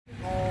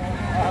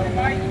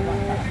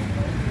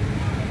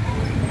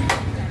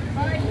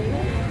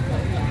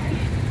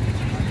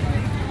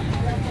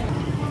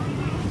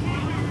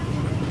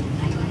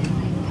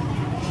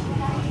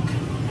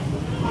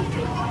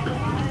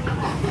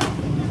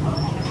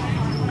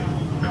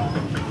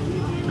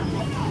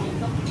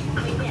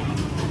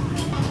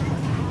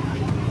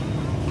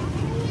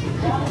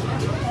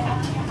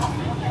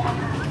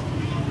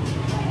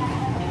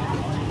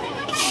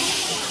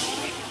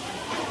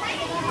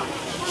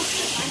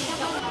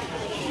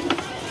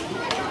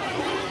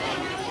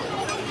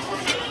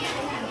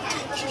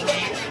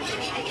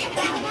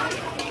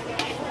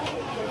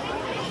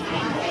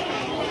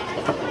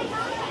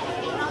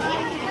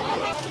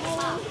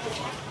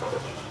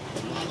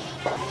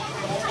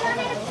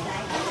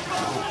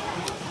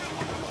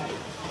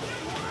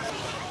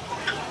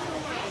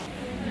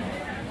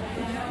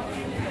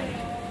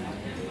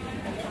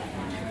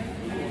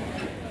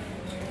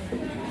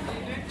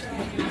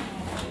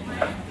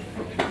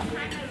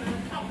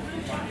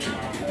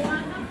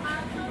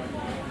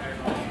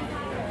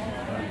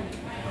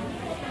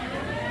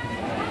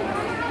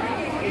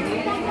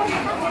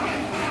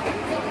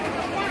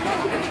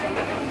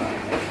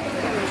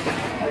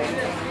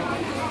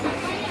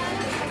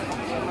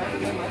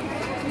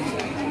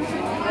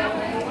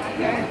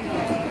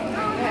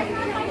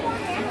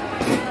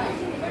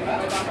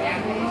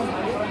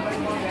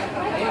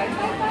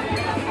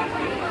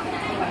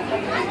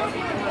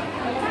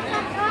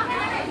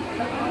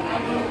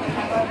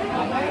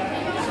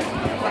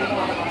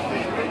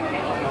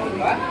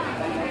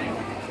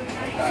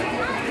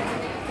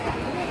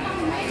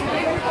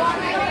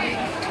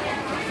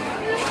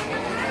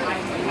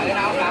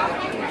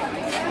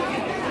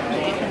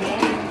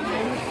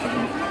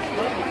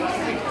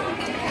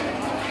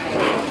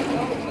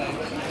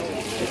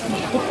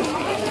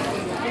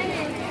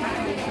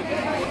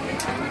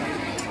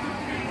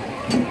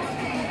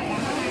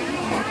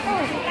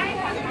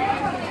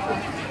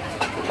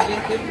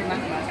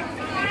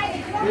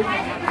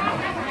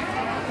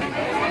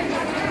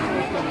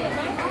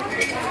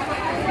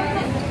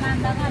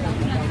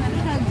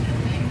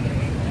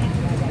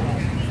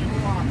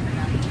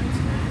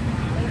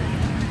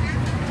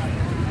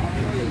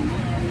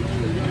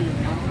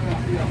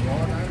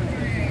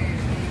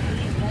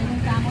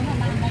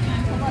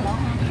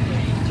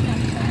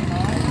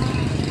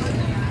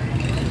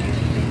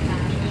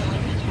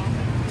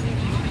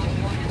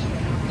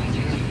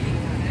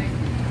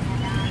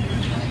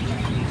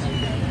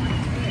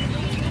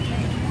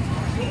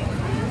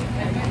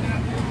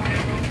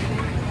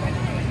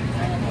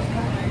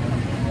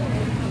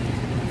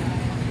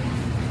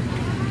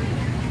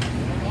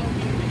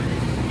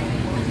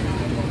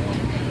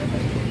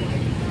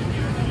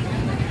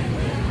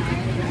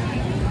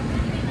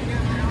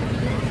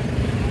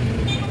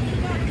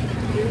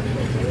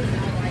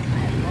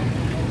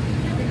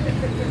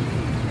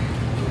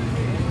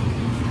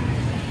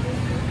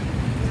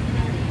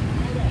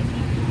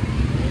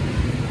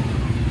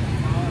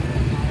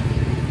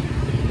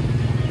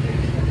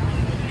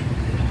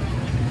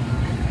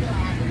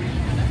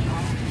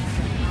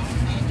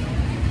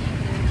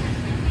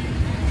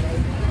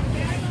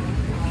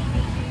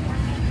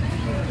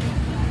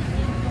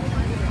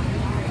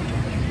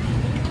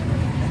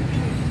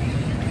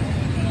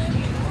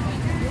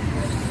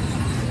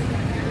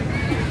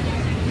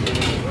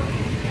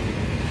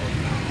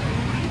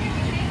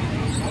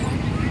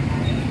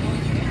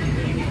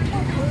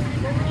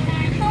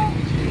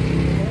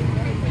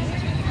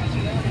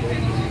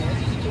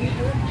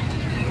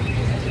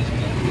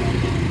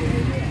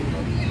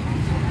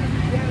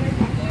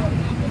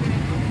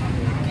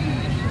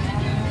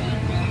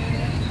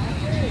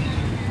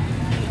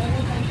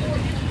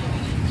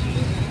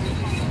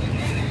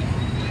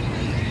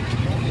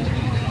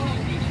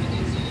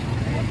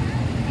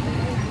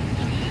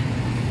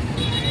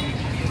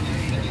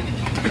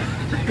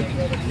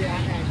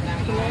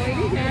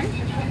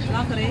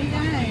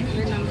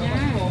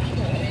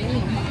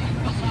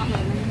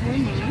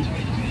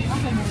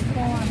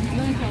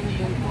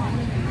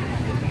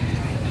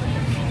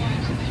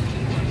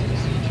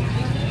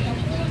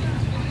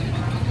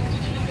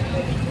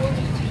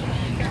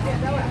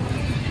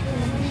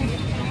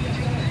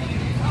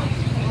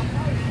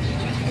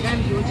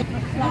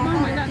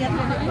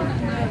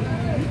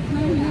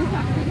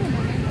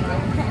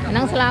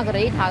nắng sla cái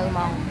đấy thầu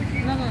mong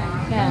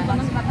dạ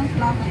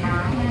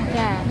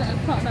dạ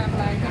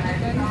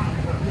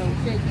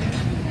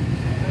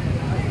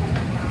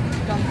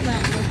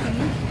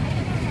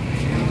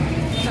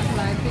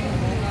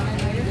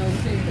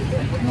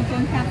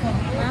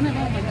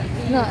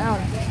rồi không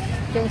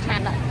chân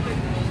chặt ạ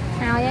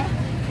sao vậy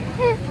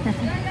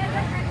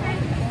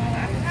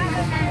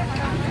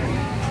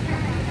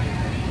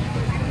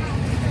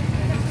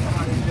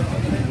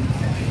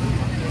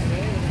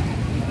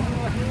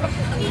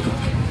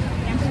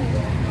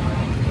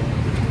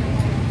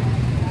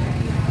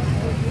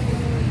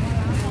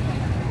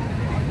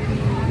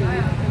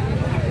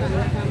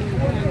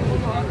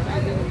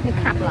nước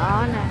khắp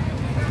lõ nè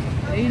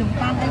đi nồng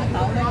pan đấy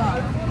tàu đấy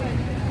rồi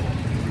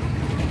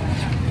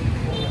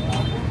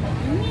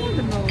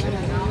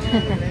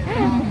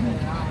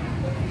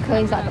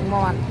khơi giọt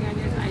mòn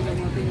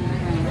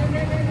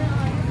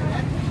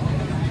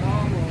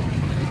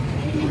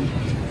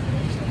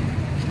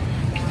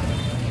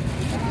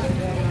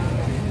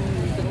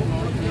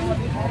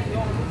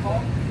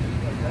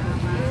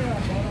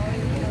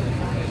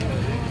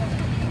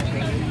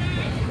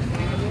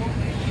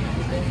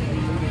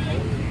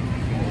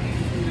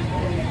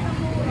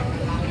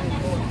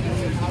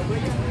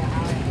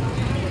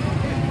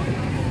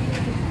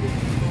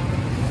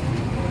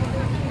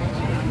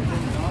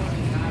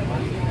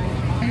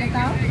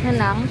nó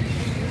nóng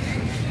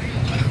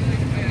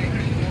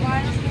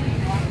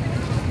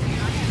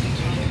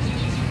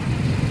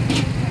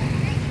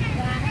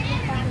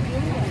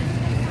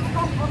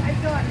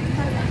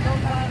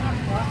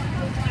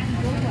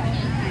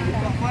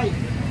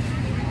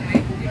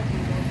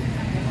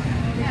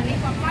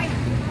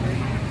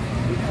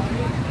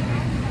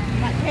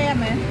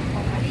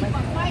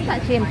tại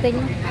chiêm tinh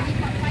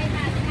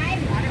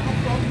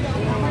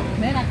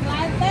đây là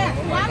cái té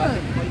quá rồi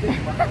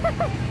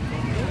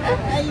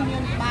đây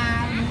nguyên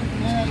ba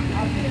người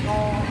ông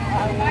cô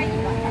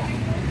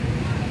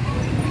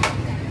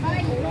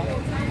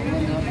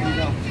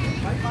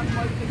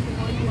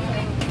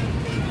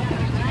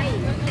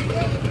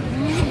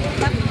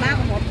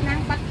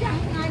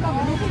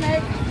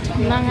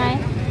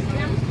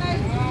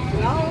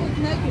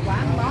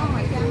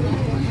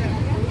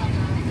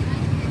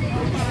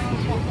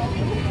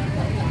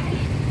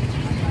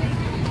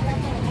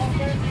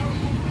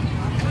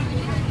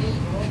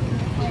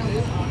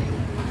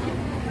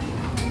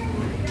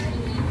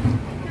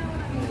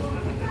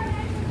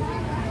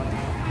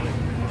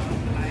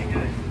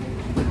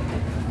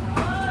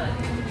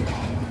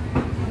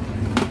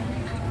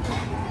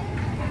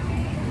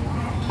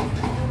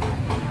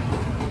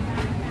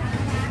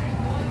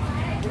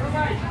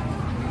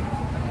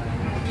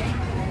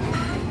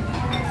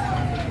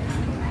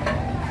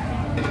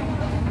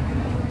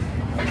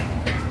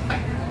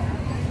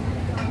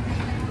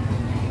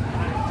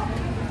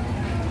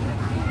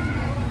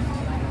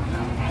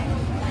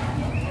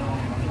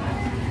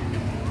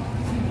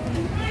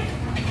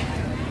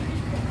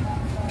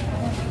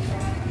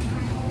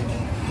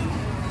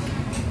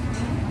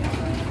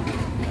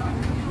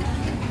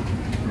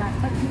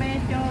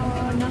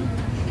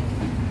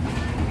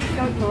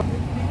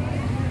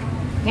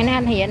Ngày nay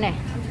anh Hiền này.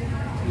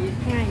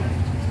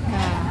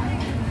 À.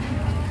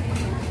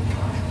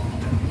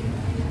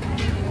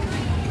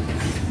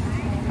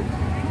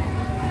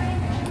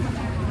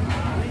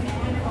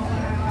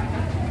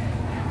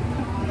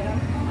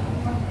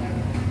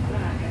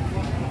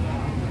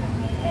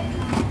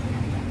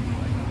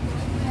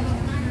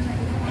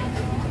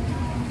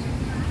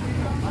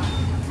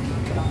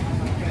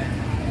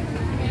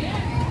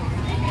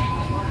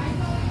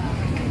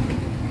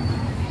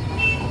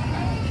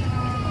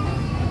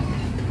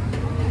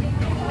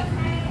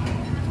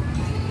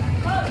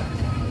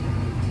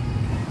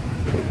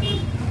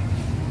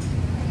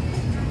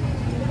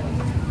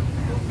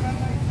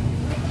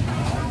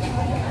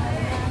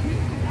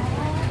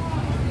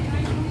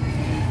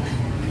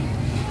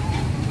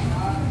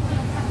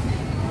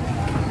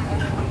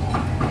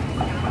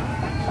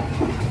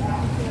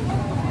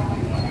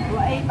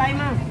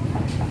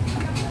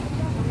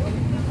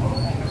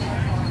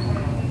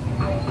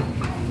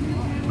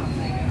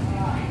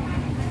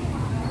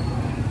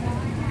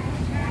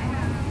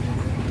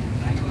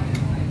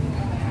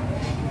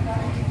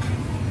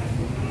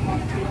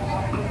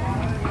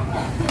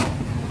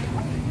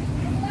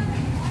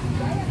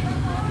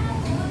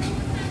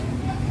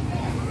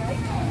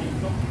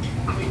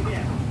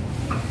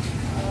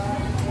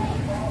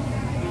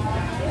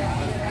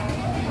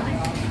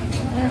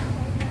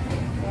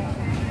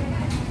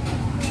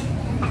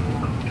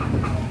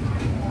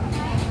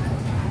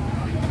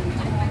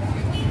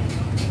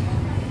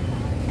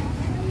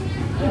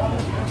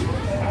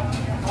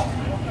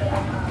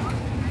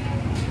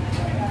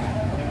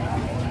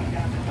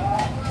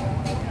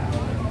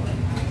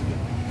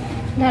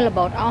 Đây là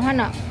bột ong hết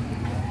nè.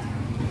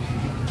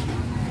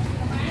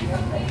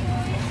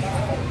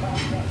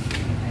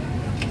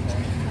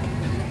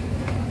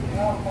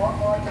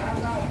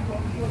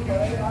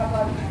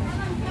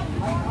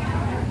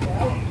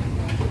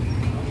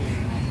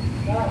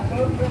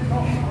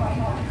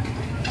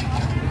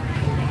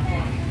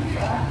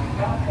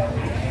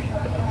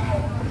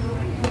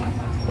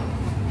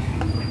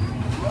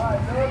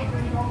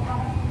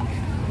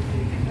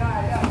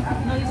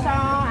 Nơi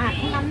so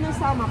năm nơi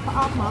so mà có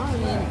ốc mở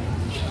liền.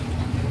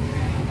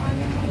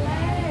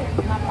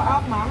 Mà có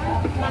ốc mở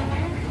năm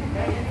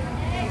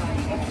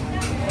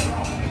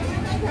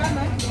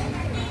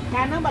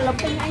cái nó bà lục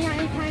tinh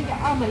anh thay cho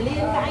ốc mà liên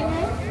cho anh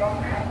ấy.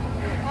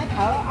 Nó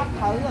thở ốc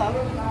thử rồi.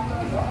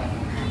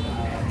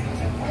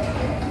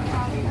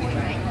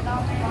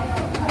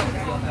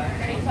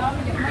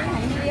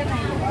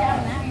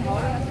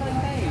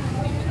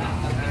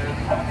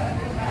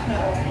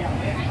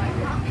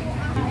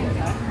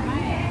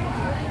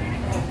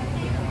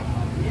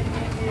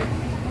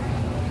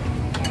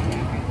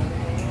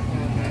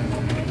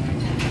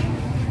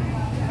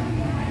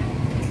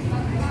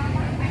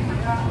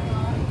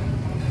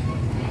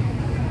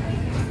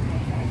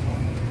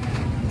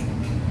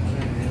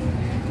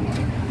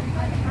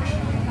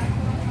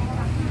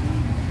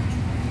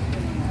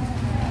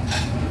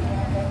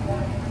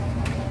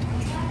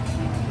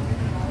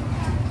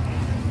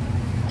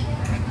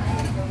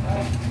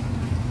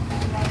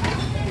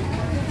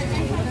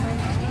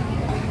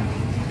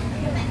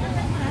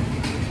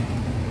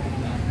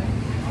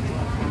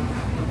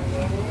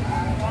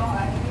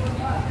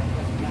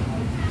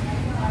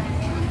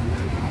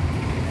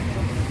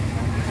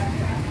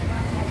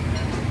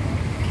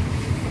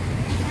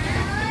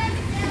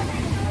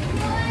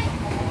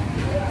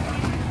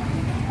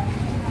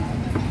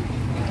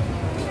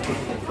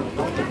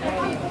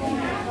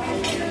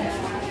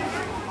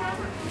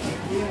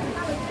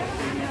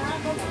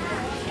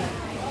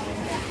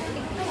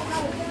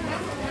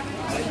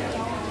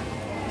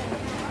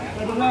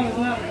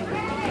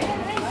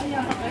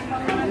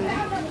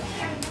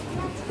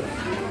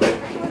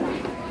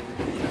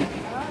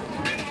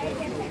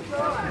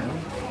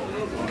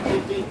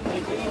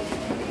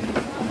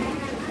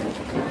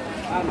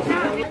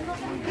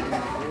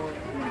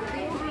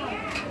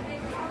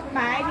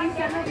 Bài đi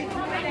xem nó đi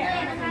không phải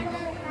đẹp.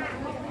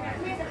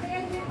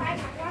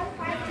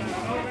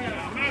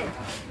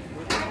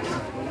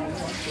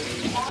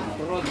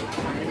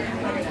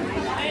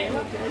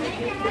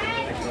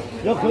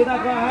 Vô khử ta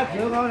có hết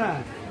sữa con nè.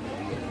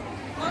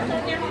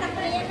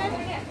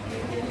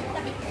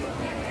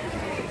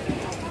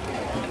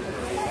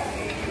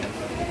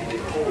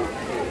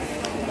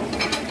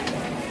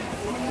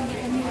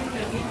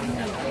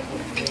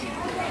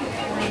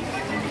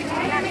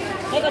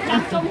 Đây còn chặt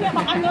chung nha,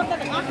 bọn ăn cơm ta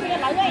đừng ăn kia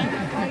lại đi.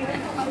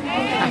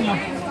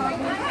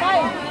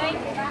 Đây,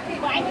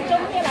 của anh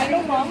chung kia lại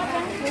luôn món á.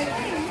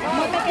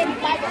 Mới cái tiền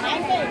tay của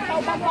anh chứ,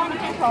 sau ba con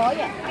ăn khổ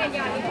vậy.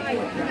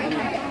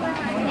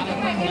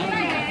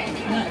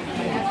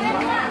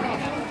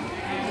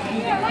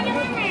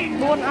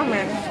 Buôn ăn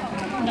mà.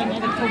 Đây này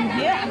được chung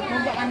kia, ăn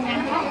không được ăn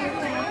nhanh không?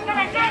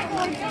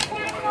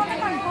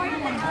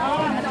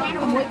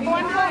 Mỗi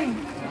con thôi.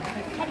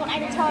 Hay còn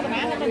anh cho được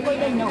ăn cái quay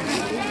đây nổ.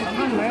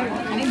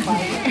 Anh em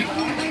vậy.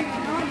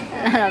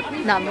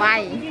 Làm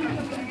vay.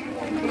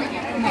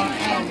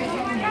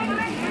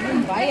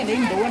 ở đi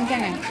đuôn cái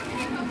này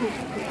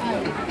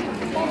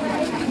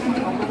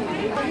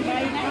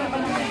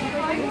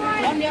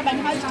con đi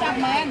bằng hơi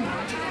chậm men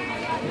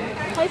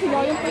thấy thì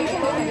rồi em đi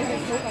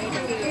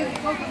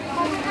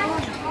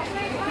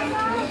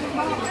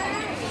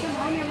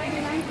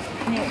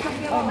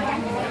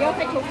vô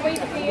phải chụp phi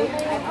kia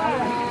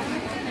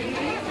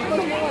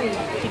chụp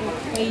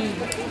phi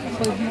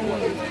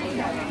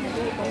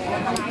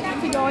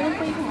thì rồi em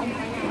phi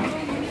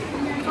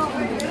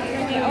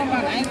ôm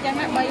mà anh chẳng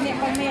mắt bay nè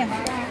con nè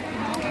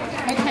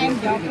hay thêm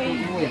giò phi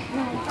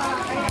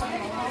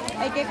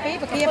ai cái phi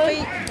và kia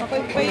phi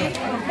phi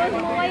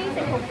muối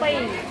sẽ chụp phi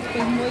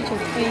muối chụp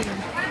phi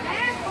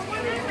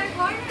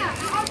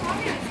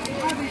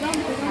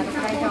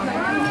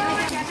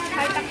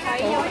hay tắc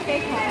thấy vô cái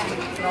hàng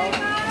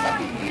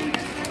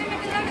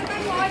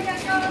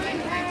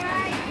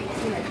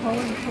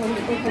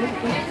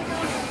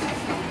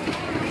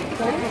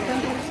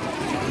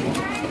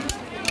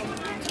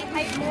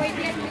hay muối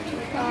tiết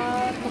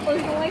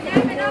muối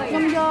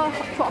ngâm vô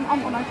trộn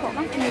ông của nó trộn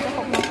lắm nhiều cái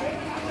hộp này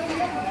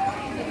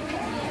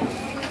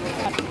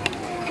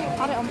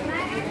có đây ông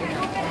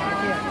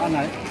ăn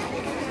này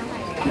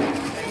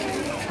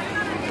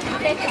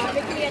đây chọn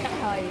cái kia đặc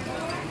thời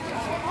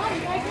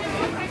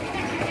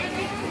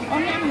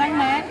ông ăn đang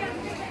mát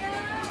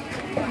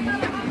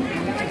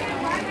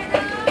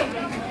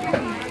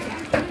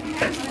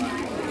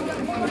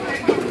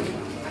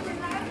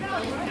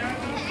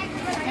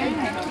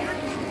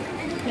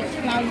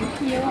lao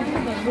nhiều không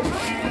có được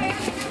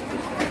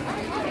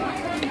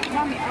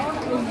ba mẹ áo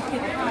nó ưng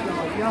thiệt hai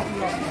rồi vô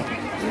rồi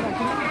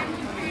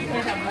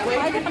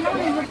quay cái nó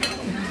đi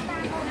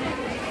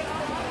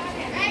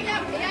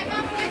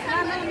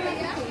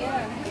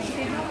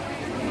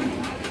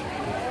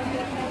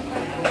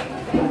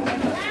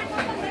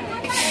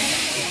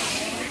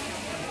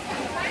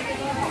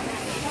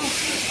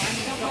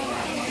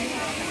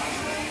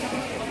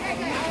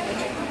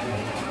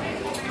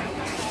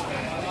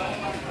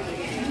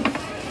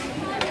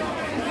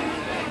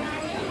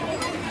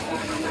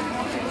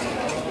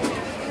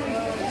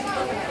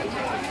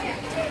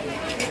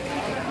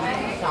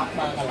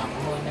bơ cà lọc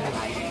nuôi nên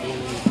lại đi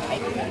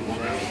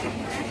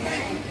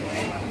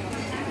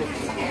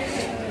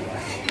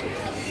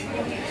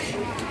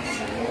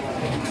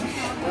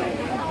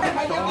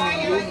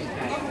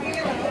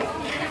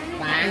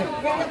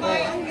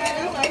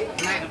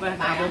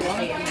bà vô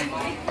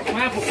bó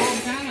má phục công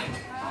sáng à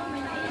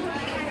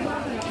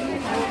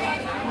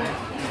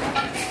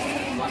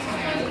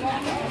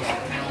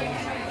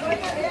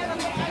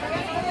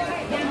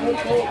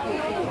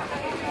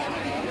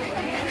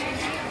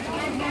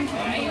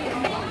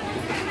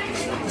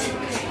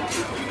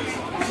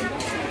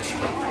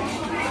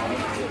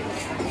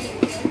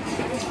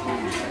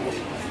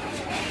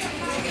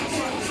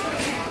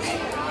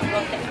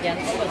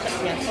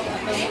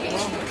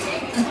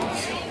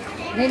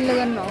nên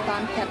lươn nó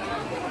toàn chặt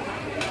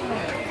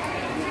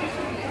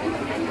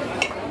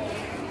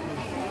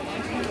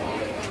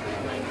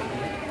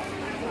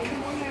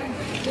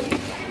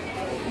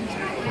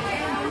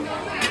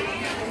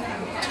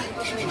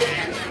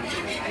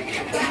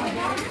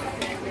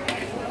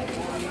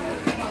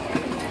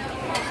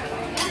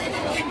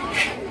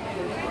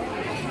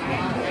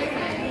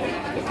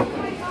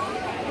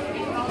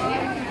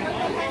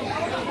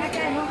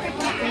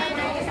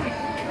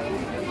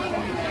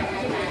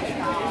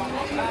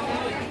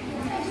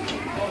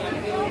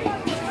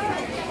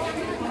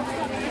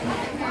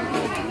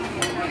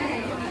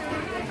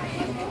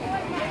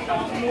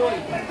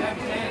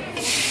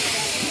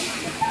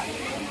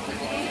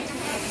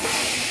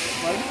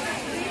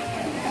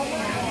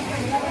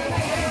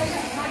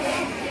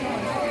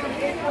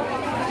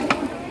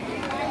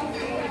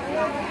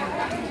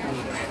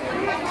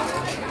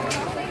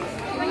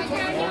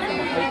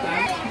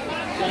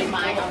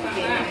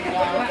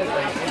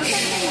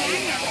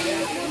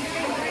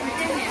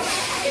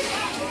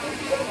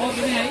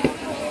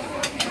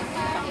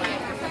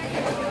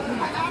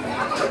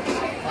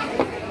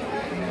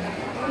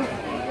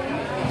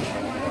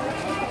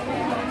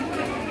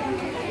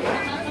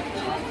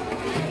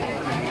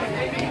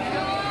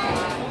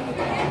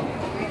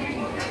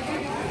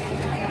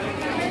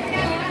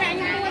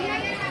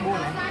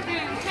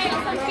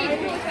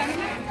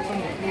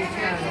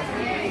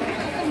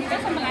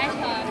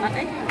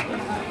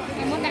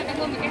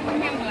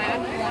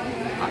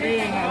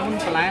đi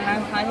muốn lại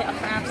làm thay thì ăn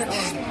hết rồi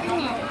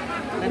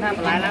nên là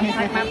lại làm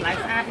thay mát lại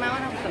sát máu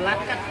nó lát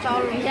cắt cho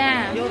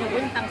vô thì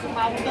vẫn tăng số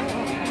bao chứ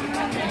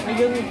hay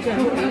dưng chuyện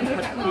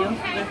thật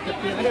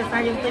tiếng ở đây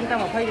sai dưng tin tao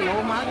mà phơi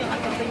lỗ máu nhưng ăn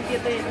tao tin kia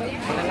tê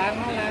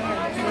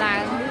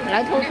là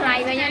là thu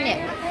slide với nhá nè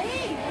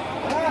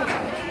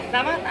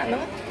ra mắt ăn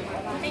nữa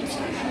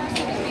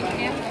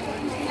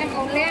em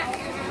còn lẽ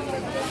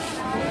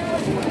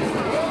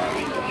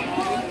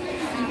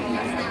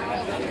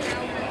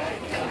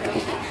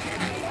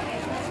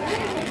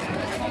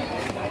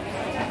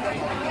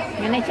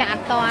cái này chả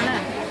to nữa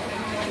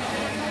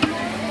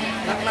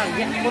là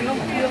dạng con nó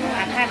dương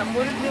ăn hai là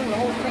muối dương là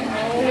hôn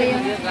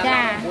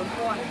cha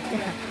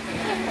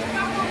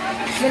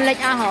bên lệch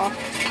ao hả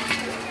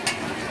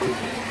Lấy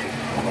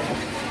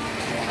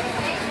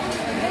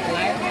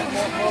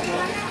một luôn.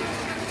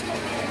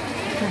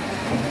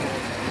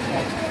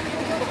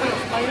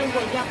 Đây là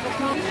quần giáp của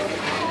nó.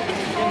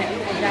 Đây là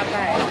quần giáp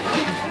này.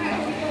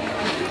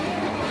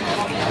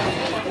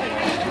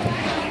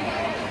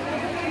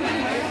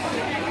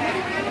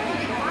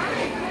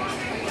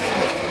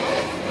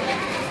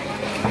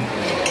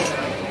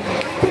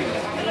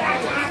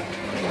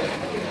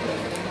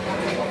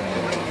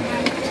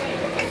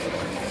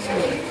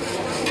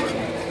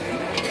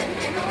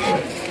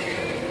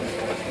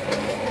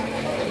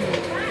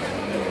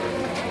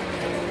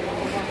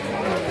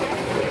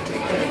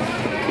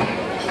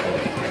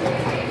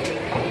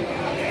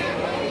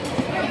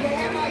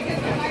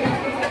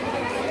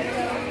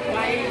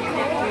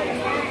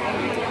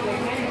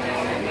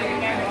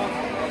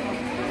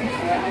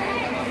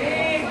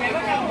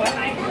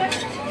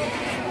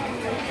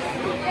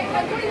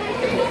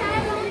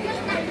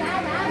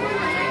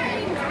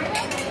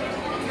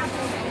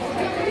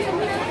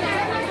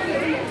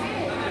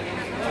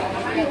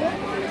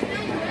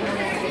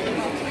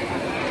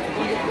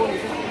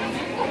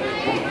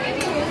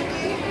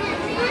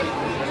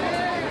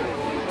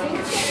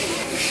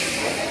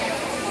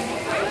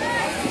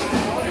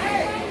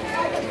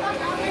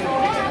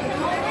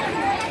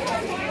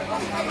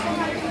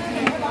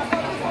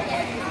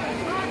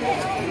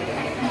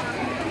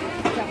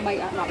 bay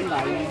ở động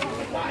vậy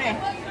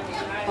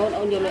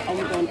ôn vô lại ông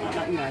còn ở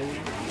động vậy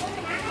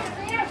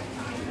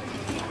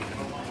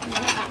nó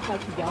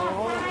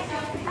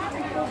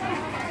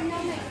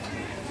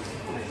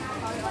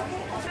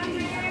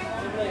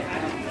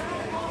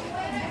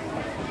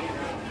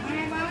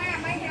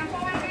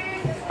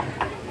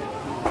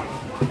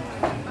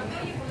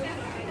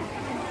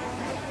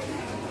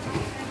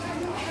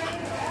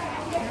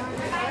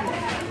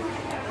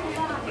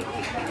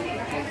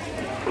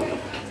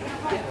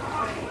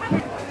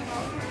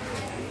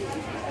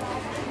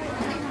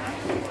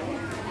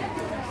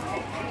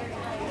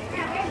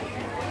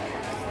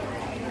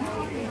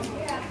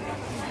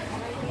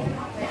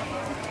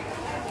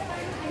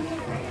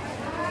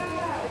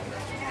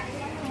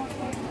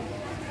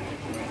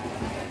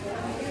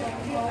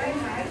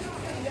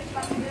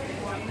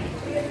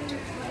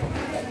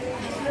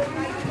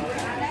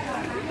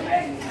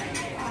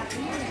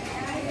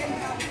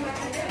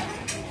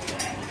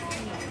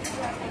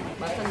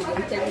phải gió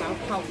chân máu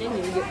thọc chứ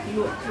nhiều việc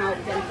luộc thọc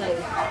chân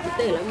từ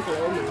tê lắm cái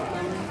lỗ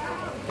mà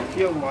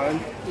chiêu mượn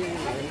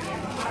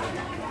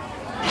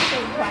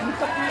từ khoảng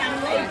chục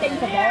năm lấy tinh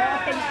của bố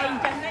tinh tinh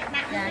chân đấy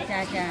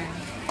nặng chà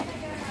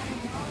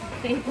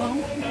tinh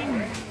không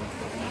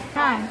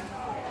không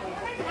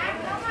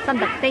xanh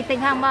tập tinh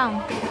tinh không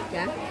không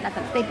dạ là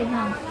tập tinh tinh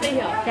không tinh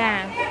hả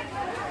chà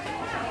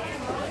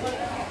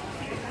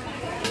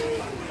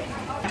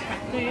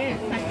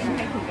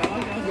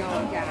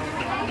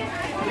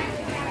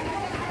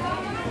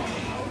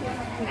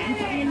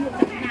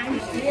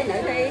Đi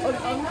lại đi.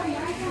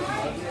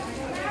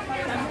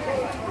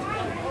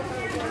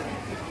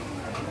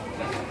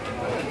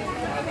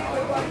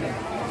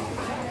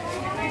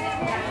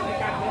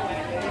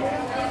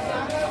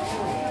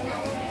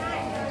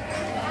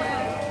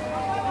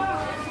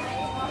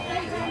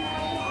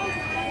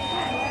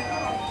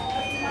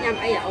 Nhằm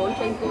ai là ổn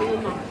trên cô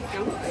luôn mà.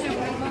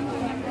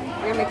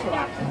 Nhằm ai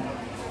chọa.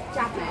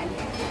 Chắp này.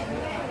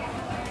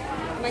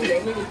 Mình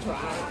vậy mới đi chọa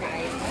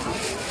cái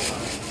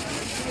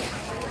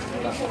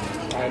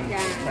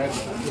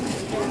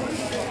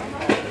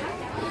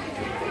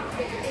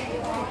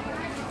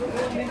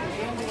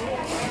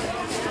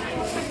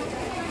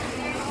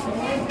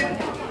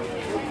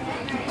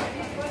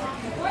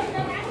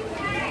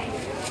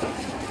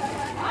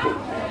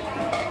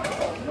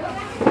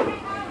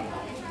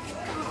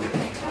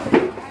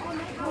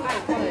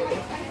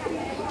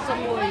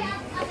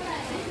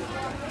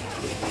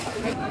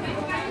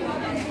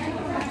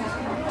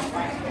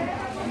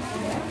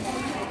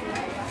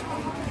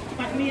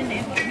miên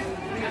này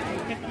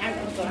chắc ai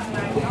cũng còn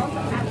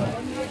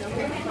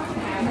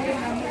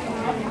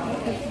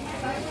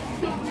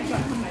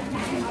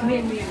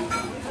miên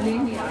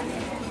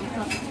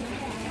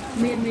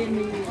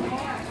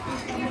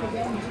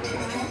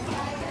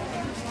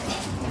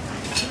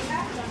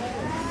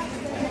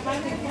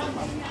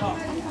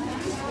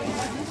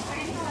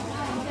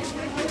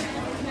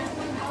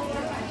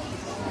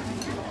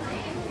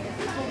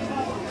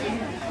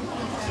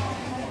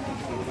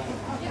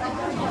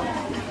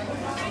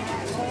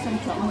xong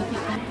chọn một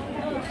thịt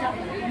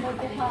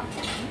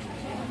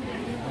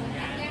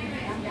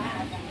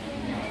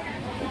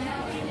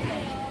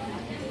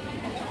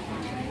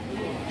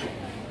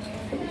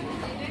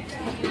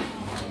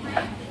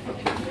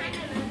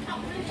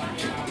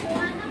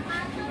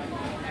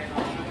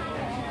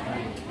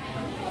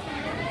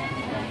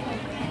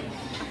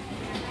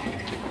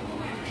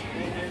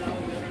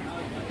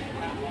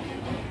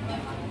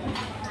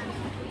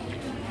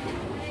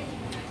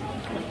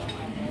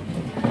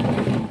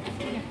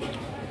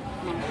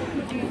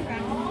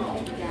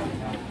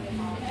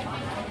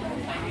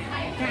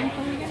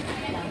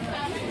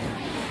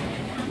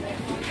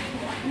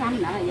nhâm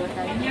nữa là vô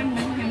tới nhâm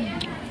nữa nhâm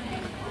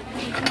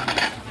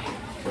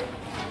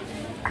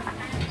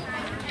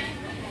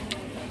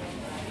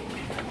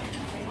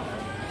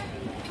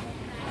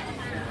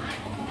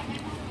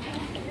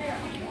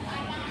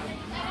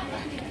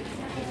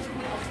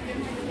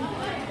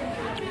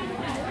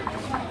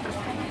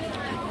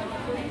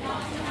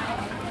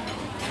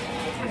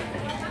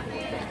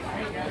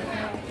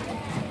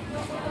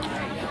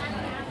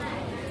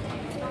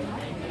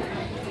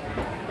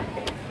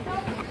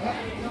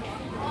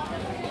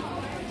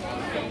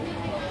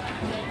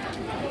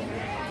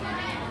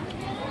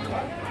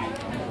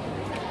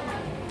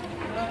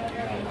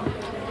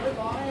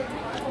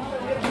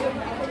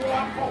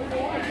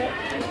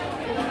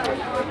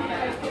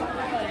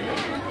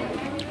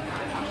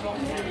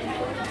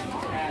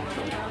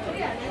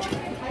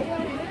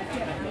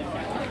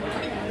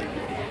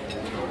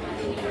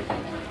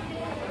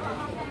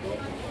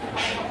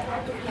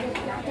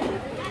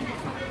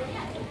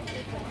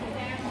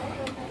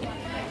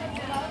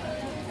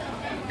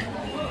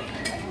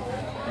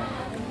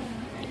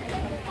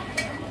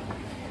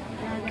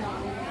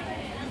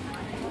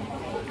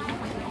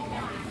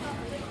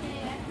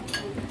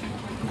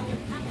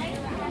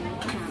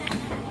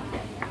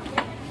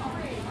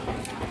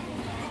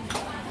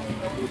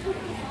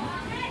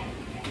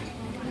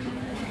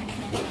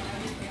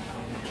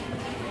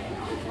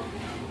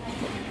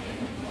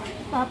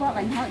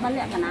Bánh hơi bánh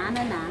lẹ cả ná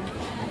nữa nè.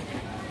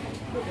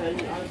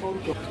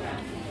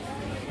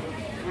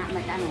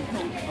 Mà cha nổi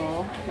không?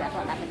 Ồ, sẽ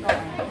còn đặt cái cọ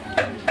này.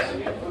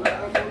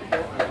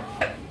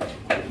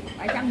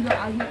 Ở trong vô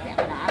ở việc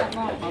cả đá là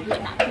con, có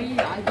việc đặt phi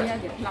ở kia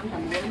việc làm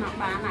thằng muối mặc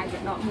ba này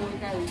việc đọ muối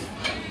từ.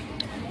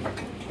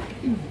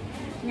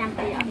 Nhằm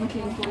thì ăn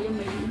chiên của cho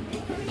mình.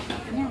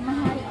 Nhằm nó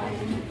hơi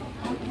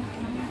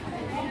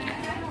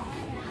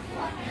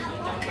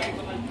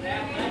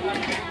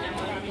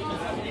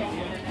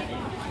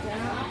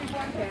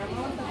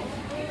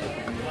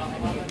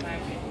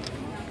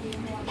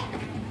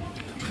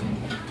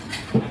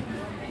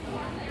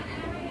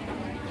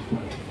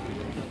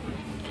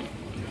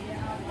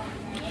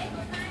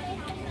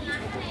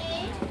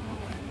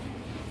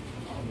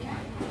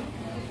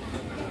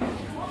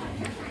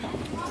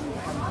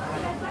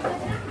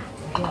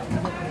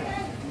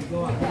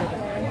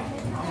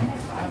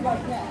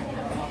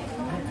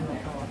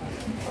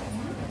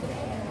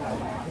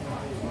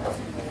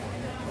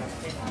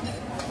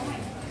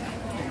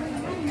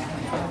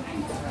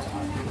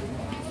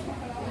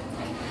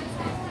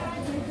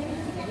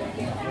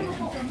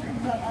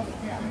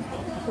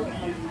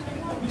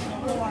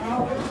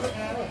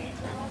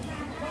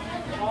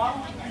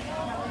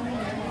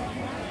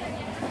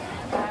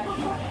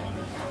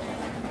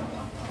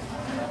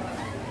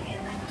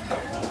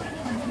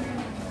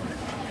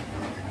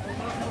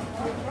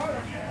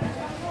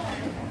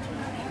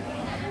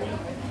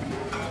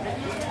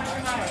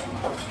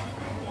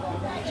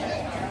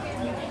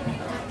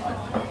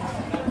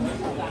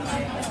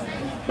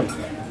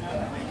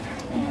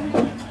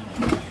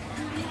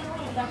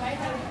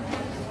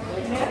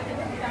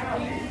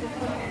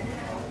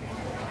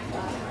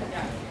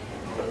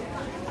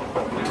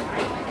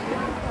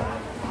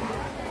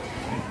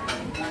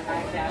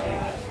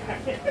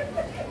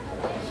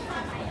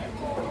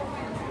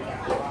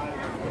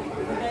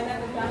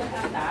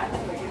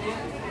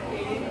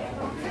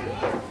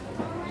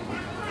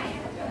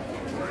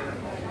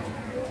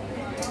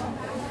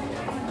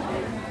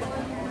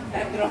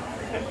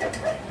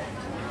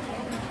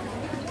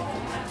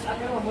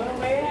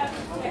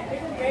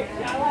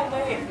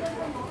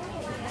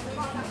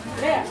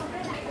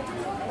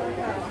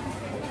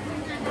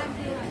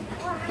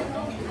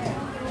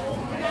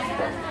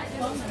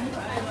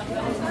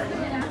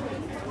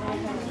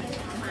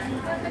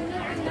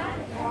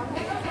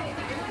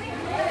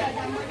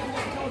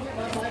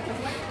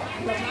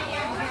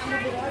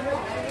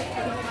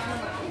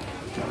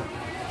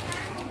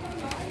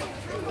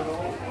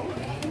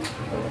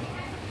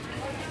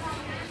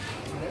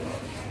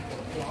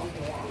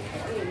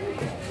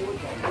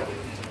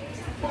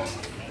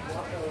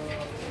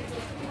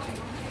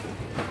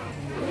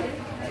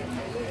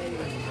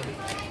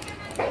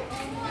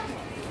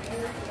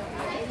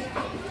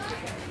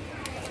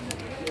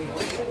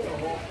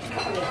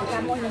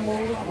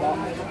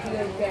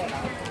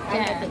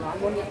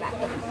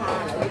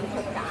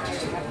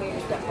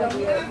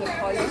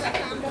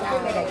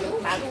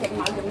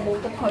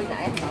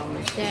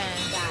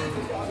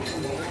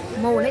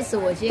mù lấy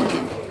sủa chứ nhỉ.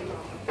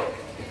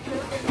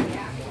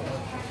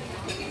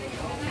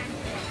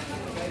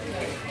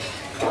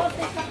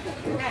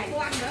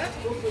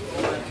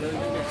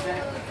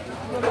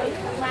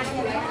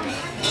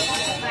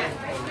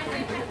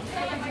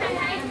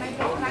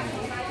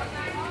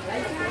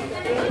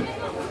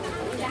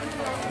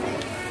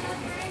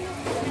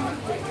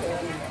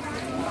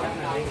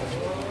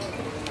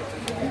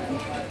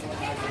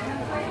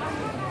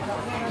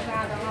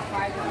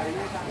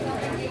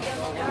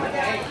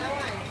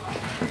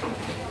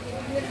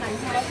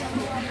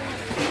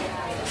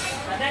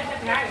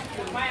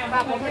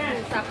 Ba có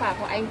cái xà phả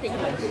của anh Tĩnh.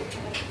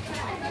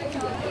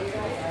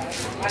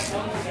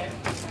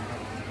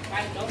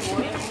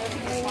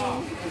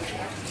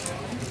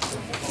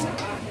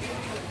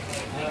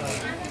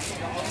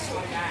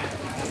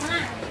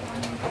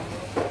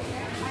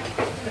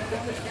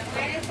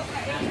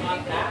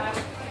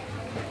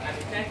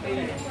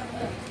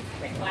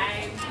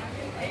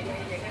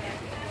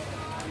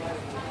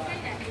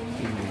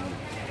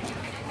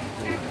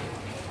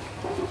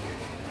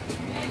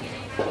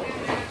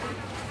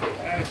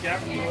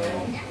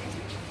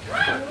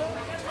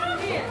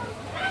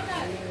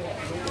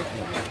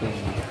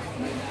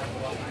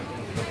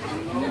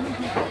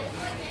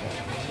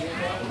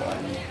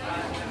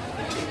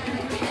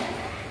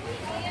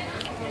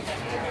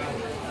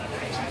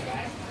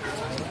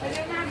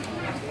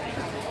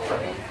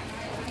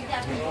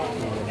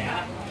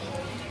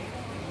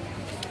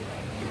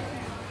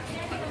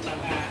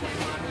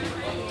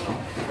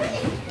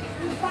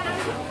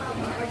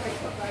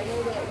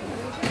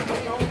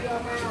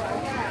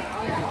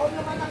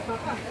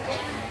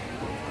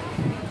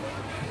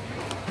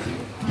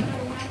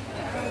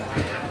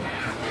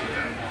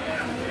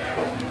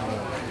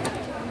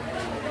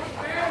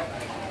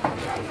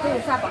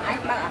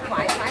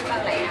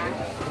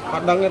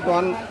 Đăng cái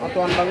toàn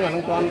đăng là nó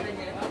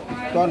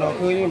toàn nó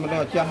khơi nhưng mà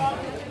nó chân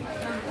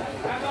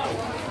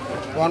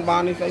toàn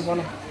ba đi xây con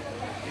này.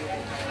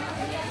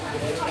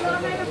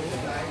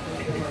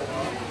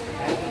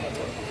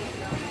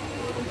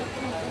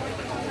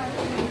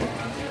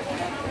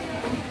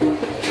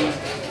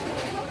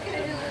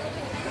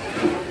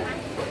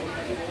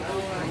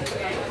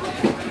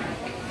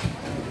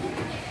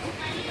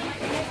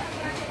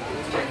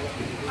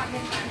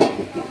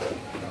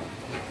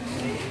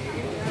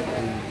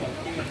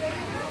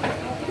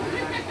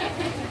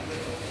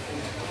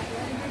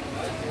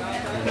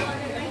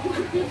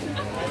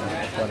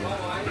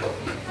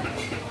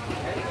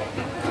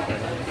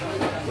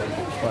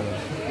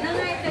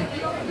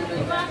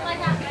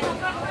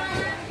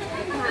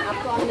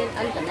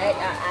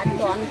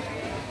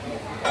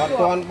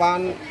 Toàn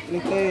ban như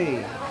thế,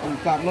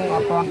 chặt nó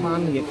toàn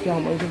ban nhiệt cho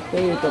mấy cái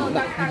tê tổng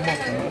đại kim mọc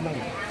nữa này.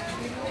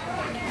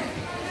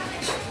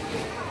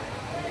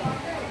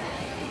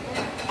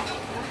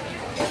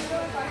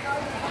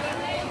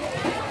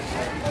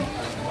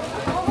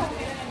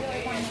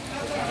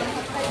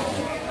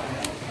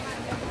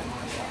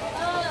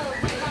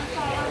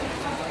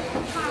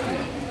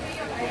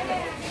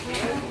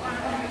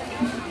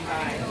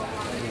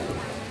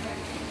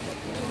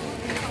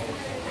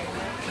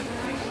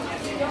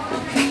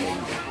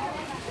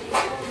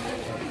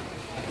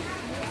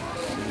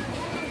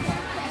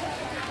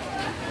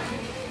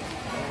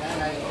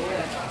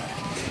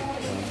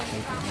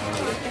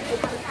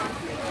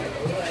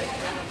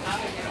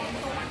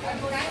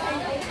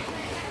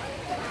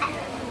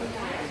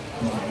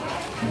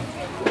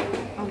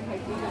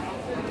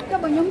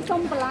 Nhúng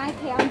xong bà lai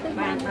theo tới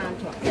Ban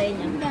chuột xe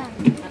nhá.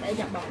 Ở đây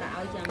chặt bọc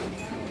đạo chẳng.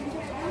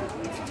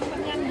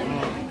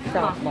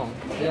 Chặt bỏng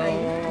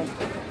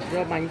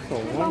do bánh sổ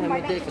nó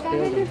mới chơi cái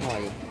tiêu được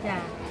hỏi. Dạ.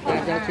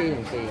 Cho chi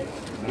làm gì?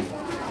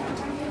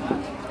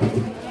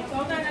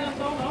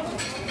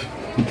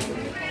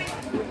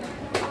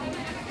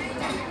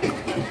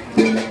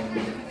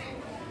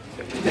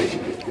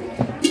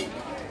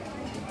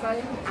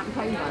 Coi ăn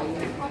thay vậy.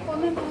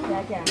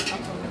 Dạ dạ.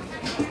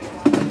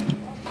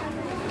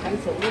 Bánh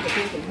sủ để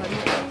tiêu cũng hơn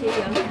chi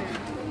vậy?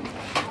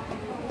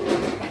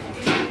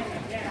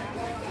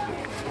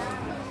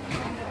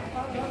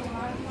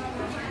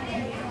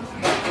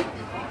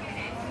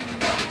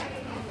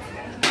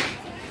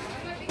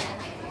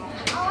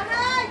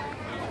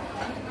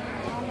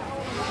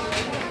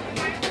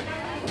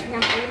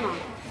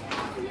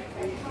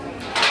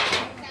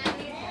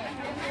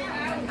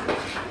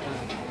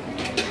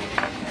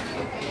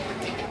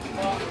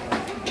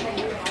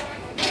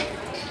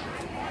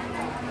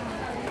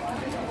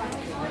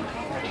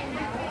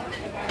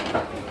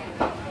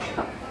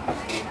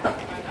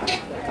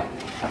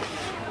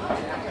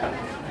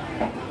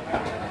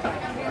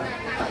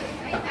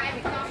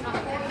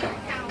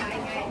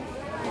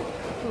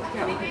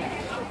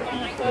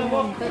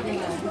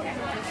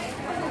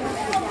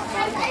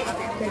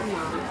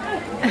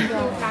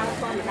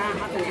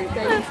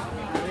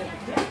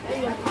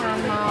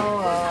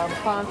 Màu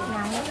con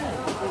ngắn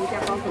cho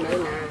con phụ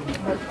nữ nè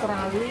một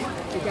trào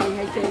thì chơi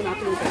hay chơi nó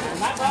từ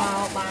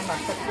màu ban bạc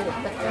tất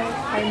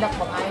hay đập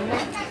bằng ấy đó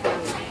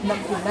đập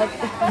thì đập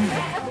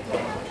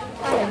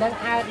cái này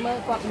ai mơ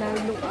quạt nào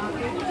lụa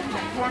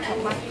khác của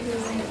bác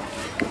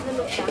nó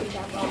lụa tạm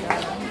cho con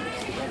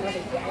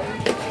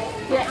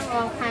chị ăn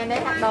ngon hai đấy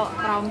hạt đỏ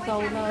tròn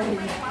sâu nơi thì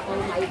ôi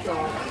mấy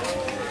rồi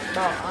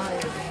đỏ ơi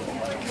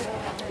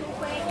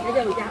bây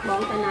giờ chắc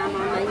bón tay nam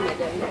ăn lấy mà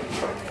chơi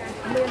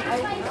liên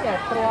ấy trẻ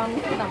con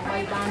tầm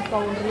bay ban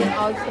câu riêng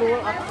ơi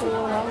xua ấp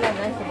xua nó lên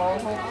đây sẽ bó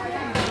thôi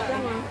chắc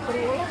là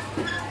xua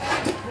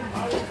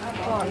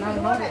còn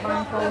năng nó bị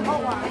ban câu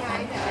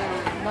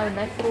nơi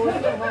đây xua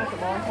chứ không sẽ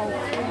bó thôi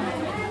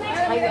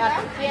hay bị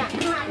ắt kia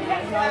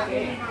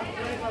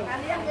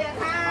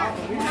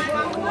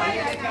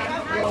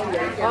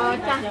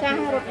chắc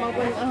rụt màu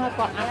bình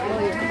còn ắt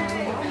rồi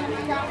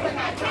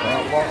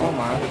có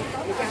mà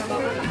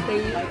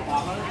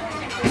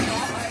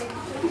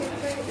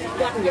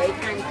គាត់និយាយ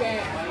ខាងចេះ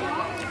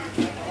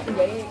និ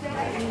យាយ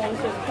មក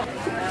ជិះ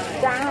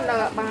ចាលើ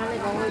បានទេ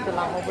បងត្រ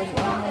ឡប់មកវិញ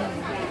អស់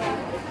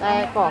តែ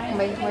ក៏ក្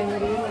មេងៗរៀន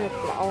វា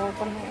ល្អ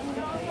ប៉ុណ្ណឹង